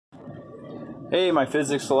Hey, my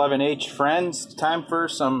Physics 11H friends, time for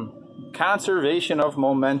some conservation of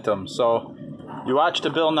momentum. So, you watched a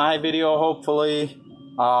Bill Nye video, hopefully.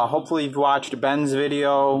 Hopefully you've watched Ben's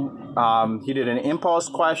video. He did an impulse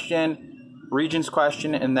question, regions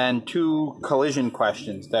question, and then 2 collision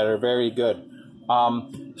questions that are very good.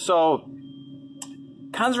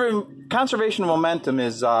 Conservation of momentum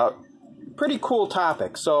is a pretty cool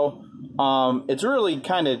topic. So, it's really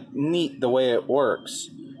kind of neat the way it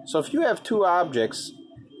works. So if you have 2 objects,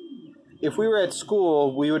 if we were at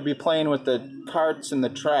school, we would be playing with the carts and the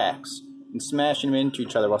tracks and smashing them into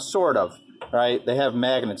each other. Well, sort of, right? They have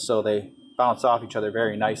magnets, so they bounce off each other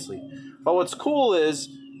very nicely. But what's cool is,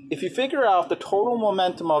 if you figure out the total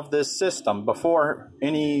momentum of this system before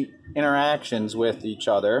any interactions with each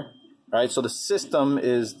other, right? So the system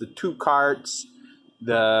is the 2 carts,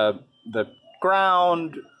 the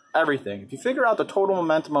ground, everything. If you figure out the total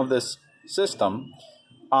momentum of this system,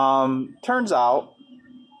 turns out,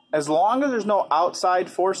 as long as there's no outside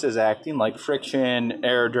forces acting, like friction,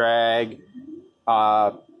 air drag,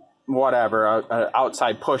 whatever,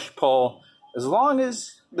 outside push-pull, as long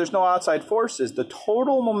as there's no outside forces, the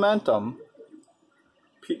total momentum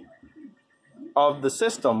of the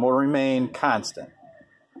system will remain constant.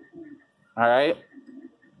 All right?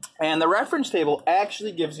 And the reference table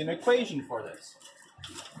actually gives you an equation for this.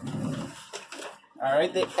 All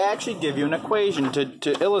right, they actually give you an equation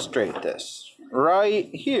to illustrate this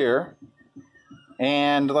right here.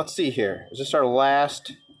 And let's see here. Is this our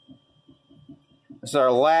last? This is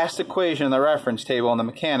our last equation in the reference table in the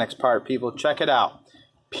mechanics part, people. Check it out.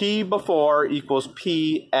 P before equals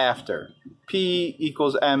P after. P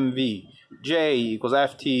equals mv. J equals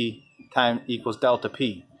ft time equals delta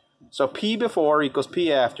P. So P before equals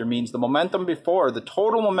P after means the momentum before, the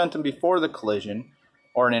total momentum before the collision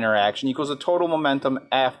or an interaction equals the total momentum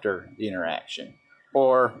after the interaction,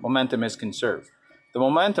 or momentum is conserved. The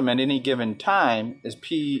momentum at any given time is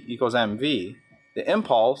P equals mv. The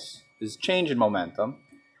impulse is change in momentum,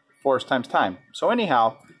 force times time. So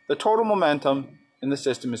anyhow, the total momentum in the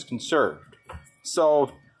system is conserved.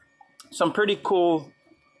 So some pretty cool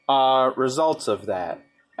results of that.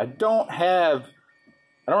 I don't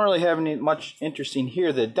really have any much interesting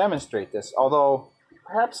here that demonstrate this, although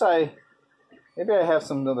perhaps maybe I have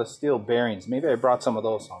some of the steel bearings. Maybe I brought some of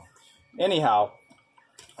those home. Anyhow,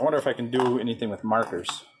 I wonder if I can do anything with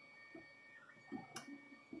markers.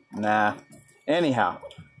 Nah. Anyhow.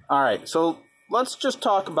 Alright, so let's just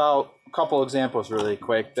talk about a couple examples really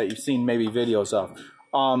quick that you've seen maybe videos of.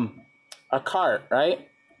 A cart, right?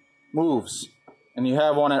 Moves. And you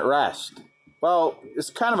have one at rest. Well, it's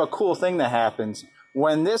kind of a cool thing that happens.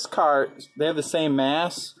 When this cart, they have the same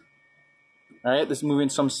mass, right? This is moving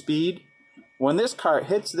some speed. When this cart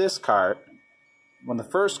hits this cart, when the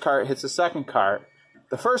first cart hits the second cart,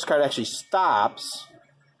 the first cart actually stops.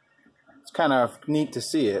 It's kind of neat to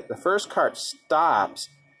see it. The first cart stops,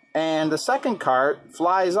 and the second cart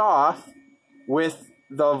flies off with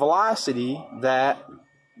the velocity that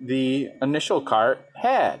the initial cart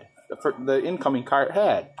had, the incoming cart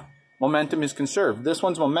had. Momentum is conserved. This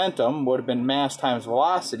one's momentum would have been mass times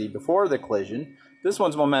velocity before the collision. This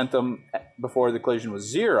one's momentum before the collision was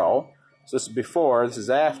 0. So this is before, this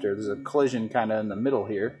is after. There's a collision kind of in the middle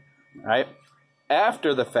here, right?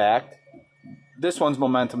 After the fact, this one's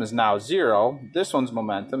momentum is now 0. This one's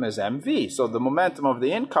momentum is mv. So the momentum of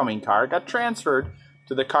the incoming cart got transferred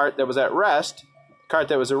to the cart that was at rest. The cart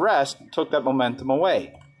that was at rest took that momentum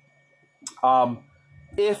away.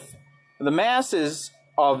 If the masses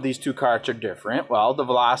of these 2 carts are different, well, the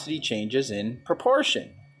velocity changes in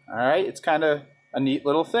proportion. All right, it's kind of a neat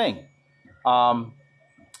little thing.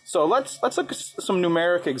 So let's look at some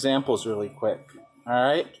numeric examples really quick. All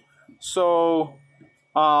right. So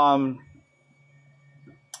I'll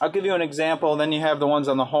give you an example, then you have the ones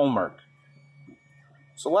on the homework.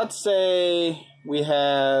 So let's say we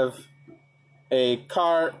have a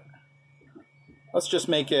cart. Let's just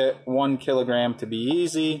make it 1 kilogram to be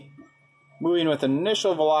easy. Moving with an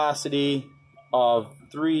initial velocity of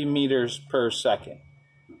 3 meters per second.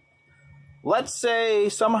 Let's say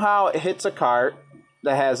somehow it hits a cart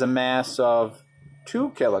that has a mass of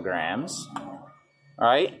 2 kilograms, all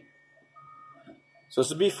right? So this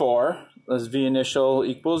is before. This V initial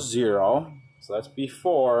equals 0. So that's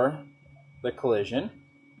before the collision.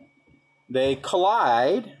 They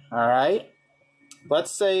collide, all right? Let's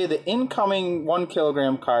say the incoming 1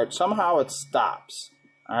 kilogram cart, somehow it stops,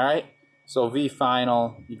 all right? So V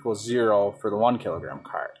final equals 0 for the 1 kilogram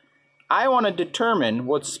cart. I want to determine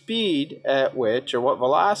what speed at which, or what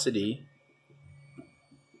velocity,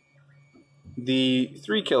 the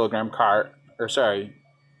 3 kilogram cart, or sorry,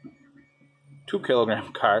 2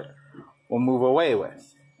 kilogram cart will move away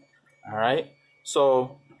with. All right?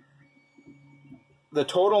 So the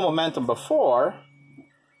total momentum before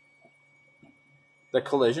the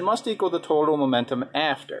collision must equal the total momentum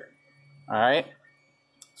after. All right?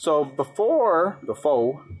 So before the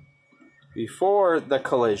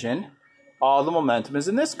collision, all the momentum is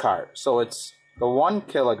in this cart. So it's the 1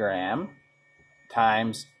 kilogram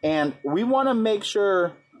times, and we want to make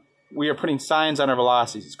sure we are putting signs on our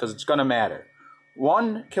velocities because it's going to matter.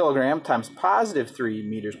 1 kilogram times positive 3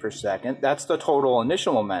 meters per second, that's the total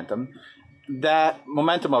initial momentum. That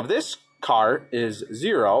momentum of this cart is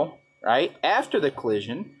 0, right? After the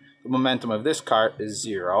collision, the momentum of this cart is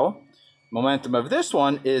 0. Momentum of this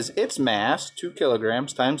one is its mass, 2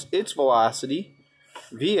 kilograms, times its velocity,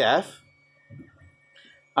 VF.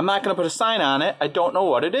 I'm not going to put a sign on it. I don't know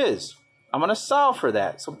what it is. I'm going to solve for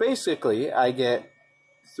that. So basically, I get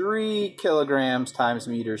 3 kilograms times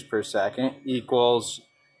meters per second equals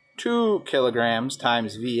 2 kilograms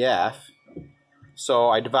times VF. So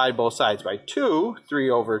I divide both sides by 2, 3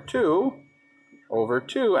 over 2,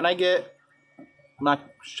 and I get,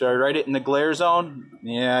 should I write it in the glare zone?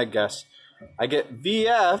 Yeah, I guess. I get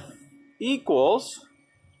VF equals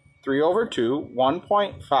 3 over 2,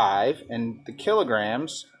 1.5, and the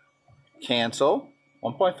kilograms cancel,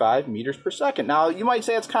 1.5 meters per second. Now, you might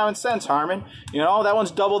say it's common sense, Harmon. You know, that one's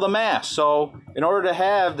double the mass. So, in order to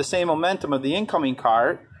have the same momentum of the incoming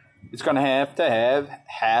cart, it's going to have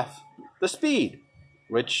half the speed,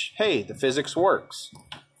 which, hey, the physics works.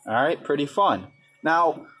 All right, pretty fun.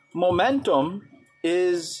 Now, momentum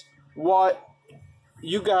is what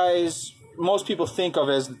you guys, most people think of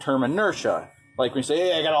as the term inertia. Like we say,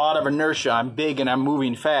 hey, I got a lot of inertia. I'm big and I'm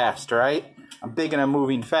moving fast, right? I'm big and I'm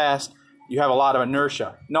moving fast. You have a lot of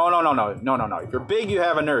inertia. No. If you're big, you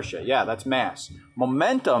have inertia. Yeah, that's mass.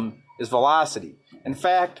 Momentum is velocity. In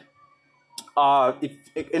fact,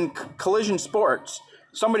 in collision sports,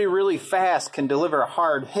 somebody really fast can deliver a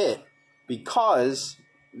hard hit because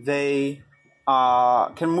they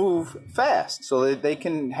can move fast. So they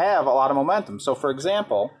can have a lot of momentum. So, for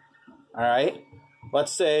example, all right,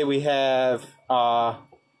 let's say we have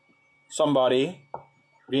somebody,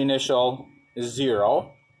 the initial is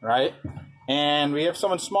 0, right? And we have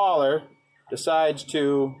someone smaller decides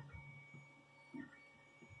to,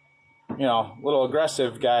 you know, little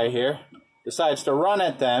aggressive guy here, decides to run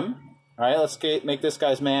at them. All right, let's make this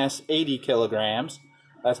guy's mass 80 kilograms.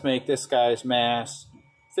 Let's make this guy's mass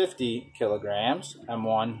 50 kilograms,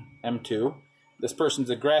 M1, M2. This person's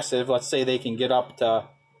aggressive. Let's say they can get up to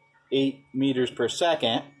 8 meters per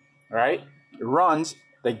second, right? It runs,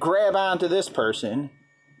 they grab onto this person,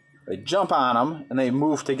 they jump on them, and they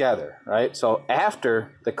move together, right? So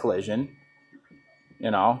after the collision,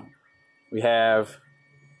 you know, we have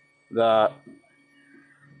the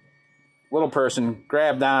little person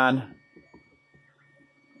grabbed on,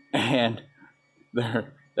 and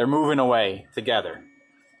they're moving away together.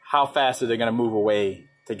 How fast are they going to move away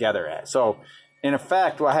together at? So, in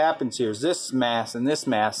effect, what happens here is this mass and this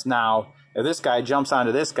mass now, if this guy jumps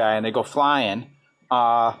onto this guy and they go flying,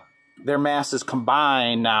 their masses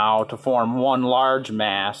combine now to form one large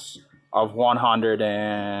mass of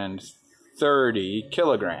 130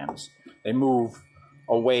 kilograms. They move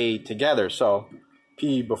away together. So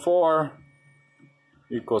P before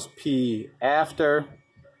equals P after.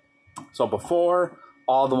 So before,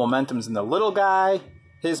 all the momentum's in the little guy,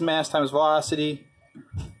 his mass times velocity,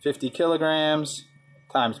 50 kilograms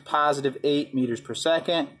times positive 8 meters per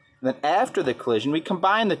second. And then after the collision, we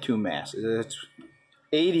combine the two masses. It's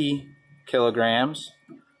 80 kilograms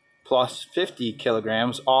plus 50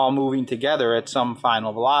 kilograms, all moving together at some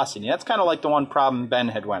final velocity. That's kind of like the one problem Ben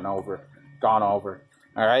had gone over.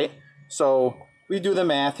 All right, so we do the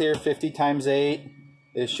math here. 50 times 8,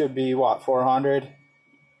 this should be what, 400?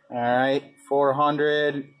 All right,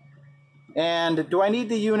 400. And do I need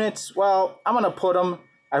the units? Well, I'm going to put them.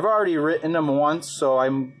 I've already written them once, so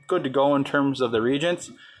I'm good to go in terms of the regents.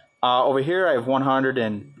 Over here, I have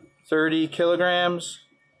 130 kilograms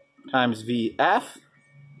times VF.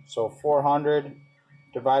 So 400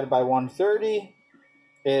 divided by 130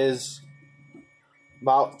 is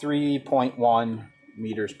about 3.1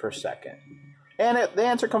 meters per second. And the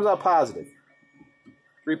answer comes out positive.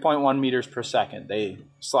 3.1 meters per second. They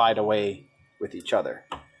slide away with each other.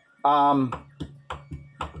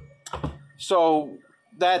 So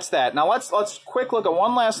that's that. Now let's quick look at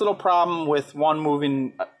one last little problem with one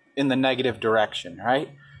moving in the negative direction, right?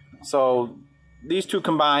 So these two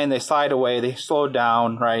combine, they slide away, they slow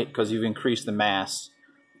down, right? Because you've increased the mass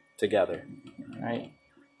together, right?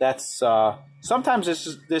 That's sometimes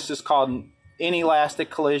this is called an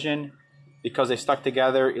inelastic collision. because they stuck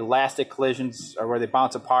together. Elastic collisions are where they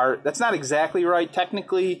bounce apart. That's not exactly right.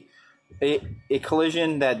 Technically, a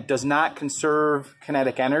collision that does not conserve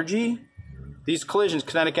kinetic energy, these collisions,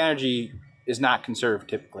 kinetic energy is not conserved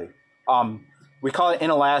typically. We call it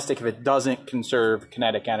inelastic if it doesn't conserve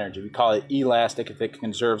kinetic energy. We call it elastic if it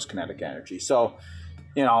conserves kinetic energy. So,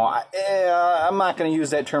 you know, I'm not going to use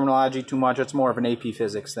that terminology too much. It's more of an AP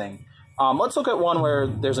physics thing. Let's look at one where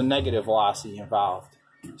there's a negative velocity involved.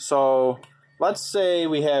 So let's say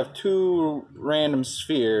we have two random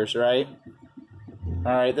spheres, right?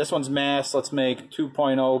 All right, this one's mass. Let's make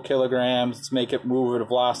 2.0 kilograms. Let's make it move at a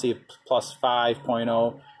velocity of plus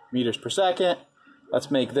 5.0 meters per second. Let's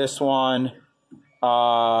make this one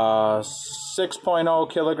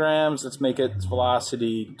 6.0 kilograms. Let's make its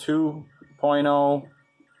velocity 2.0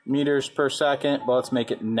 meters per second, but let's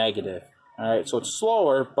make it negative. All right, so it's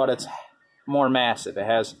slower, but it's more massive. It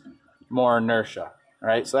has more inertia. All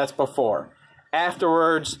right, so that's before.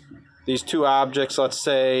 Afterwards, these two objects, let's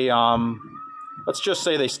say, let's just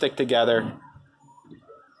say they stick together.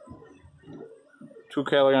 2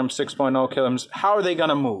 kilograms, 6.0 kilograms. How are they going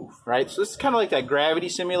to move, right? So this is kind of like that gravity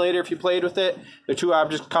simulator if you played with it. The two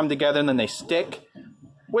objects come together and then they stick.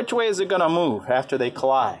 Which way is it going to move after they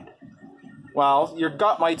collide? Well, your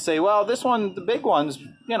gut might say, well, this one, the big one's,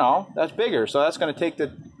 you know, that's bigger, so that's going to take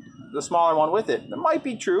the smaller one with it. That might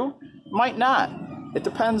be true, might not. It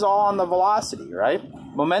depends all on the velocity, right?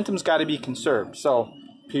 Momentum's got to be conserved. So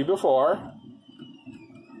P before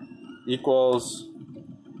equals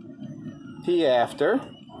P after.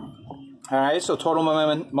 All right, so total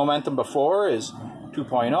momentum before is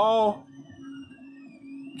 2.0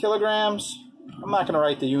 kilograms. I'm not going to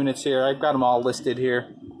write the units here. I've got them all listed here.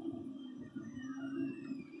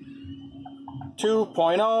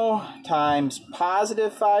 2.0 times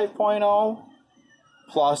positive 5.0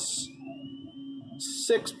 plus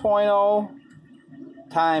 6.0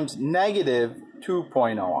 times negative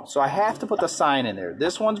 2.0. So I have to put the sign in there.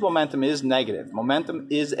 This one's momentum is negative. Momentum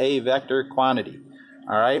is a vector quantity.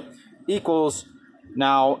 All right? Equals,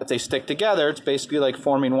 now if they stick together, it's basically like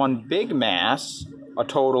forming one big mass, a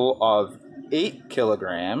total of 8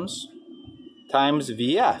 kilograms times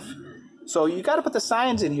VF. So you got to put the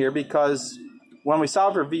signs in here because when we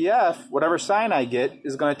solve for VF, whatever sign I get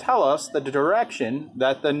is going to tell us the direction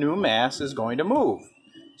that the new mass is going to move.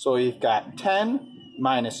 So you've got 10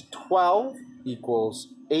 minus 12 equals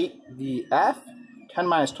 8 VF. 10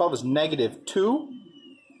 minus 12 is negative 2.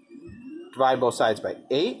 Divide both sides by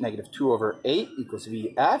 8. Negative 2 over 8 equals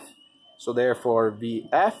VF. So therefore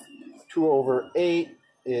VF, 2 over 8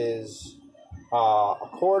 is a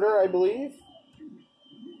quarter, I believe.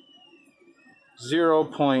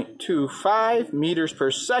 0.25 meters per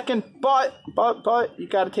second, but you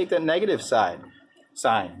got to take that negative sign.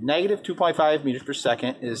 Negative 2.5 meters per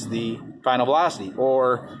second is the final velocity,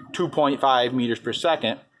 or 2.5 meters per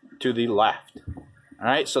second to the left. All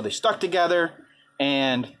right, so they stuck together,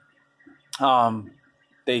 and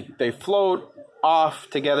they float off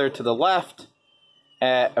together to the left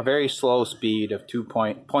at a very slow speed of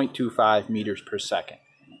 0.25 meters per second.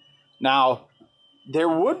 Now, there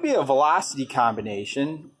would be a velocity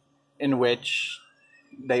combination in which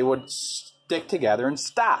they would stick together and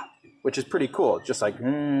stop, which is pretty cool. It's just like,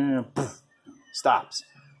 poof, stops.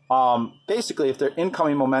 Basically, if their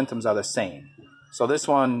incoming momentums are the same. So this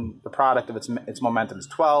one, the product of its momentum is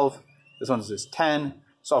 12. This one's is 10.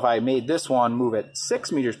 So if I made this one move at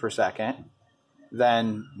 6 meters per second,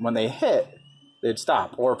 then when they hit, they'd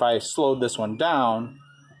stop. Or if I slowed this one down,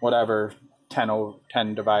 whatever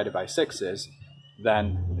 10 divided by 6 is,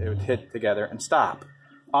 then it would hit together and stop.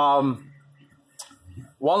 One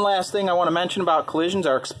last thing I want to mention about collisions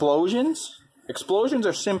are explosions. Explosions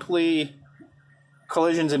are simply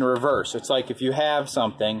collisions in reverse. It's like if you have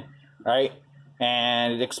something, right,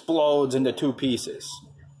 and it explodes into two pieces.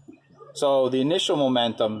 So the initial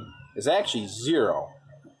momentum is actually 0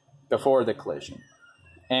 before the collision.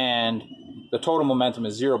 And the total momentum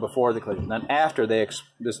is 0 before the collision. Then after they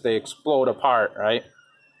explode apart, right?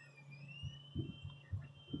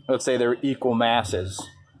 Let's say they're equal masses.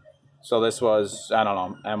 So this was, I don't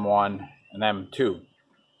know, M1 and M2.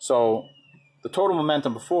 So the total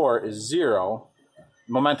momentum before is 0.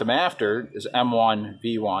 Momentum after is M1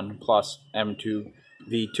 V1 plus M2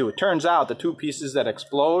 V2. It turns out the two pieces that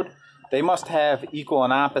explode, they must have equal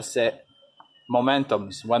and opposite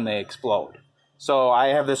momentums when they explode. So I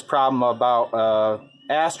have this problem about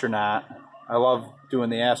astronaut. I love doing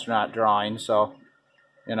the astronaut drawing, so,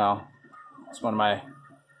 you know, it's one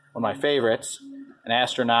of my favorites. An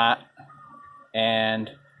astronaut and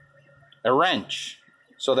a wrench.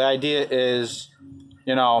 So the idea is,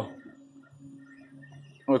 you know,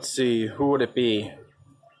 let's see, who would it be?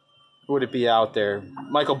 Who would it be out there?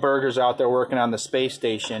 Michael Berger's out there working on the space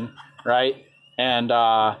station, right? And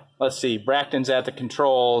let's see, Bracton's at the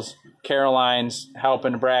controls. Caroline's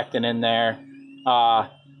helping Bracton in there.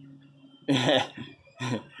 The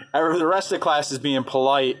rest of the class is being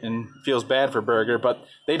polite and feels bad for Berger, but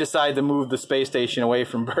they decide to move the space station away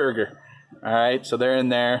from Berger. All right, so they're in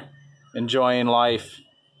there enjoying life.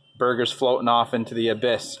 Berger's floating off into the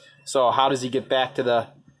abyss. So how does he get back to the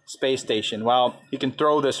space station? Well, he can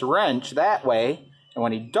throw this wrench that way, and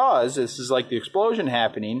when he does, this is like the explosion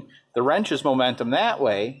happening, the wrench's momentum that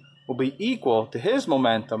way will be equal to his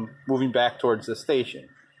momentum moving back towards the station.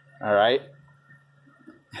 All right?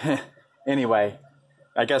 Anyway,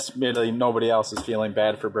 I guess really nobody else is feeling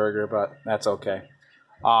bad for Berger, but that's okay.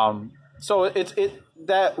 So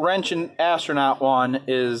that wrench in Astronaut 1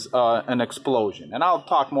 is an explosion, and I'll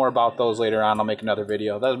talk more about those later on. I'll make another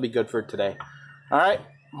video. That'll be good for today. All right.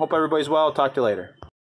 Hope everybody's well. Talk to you later.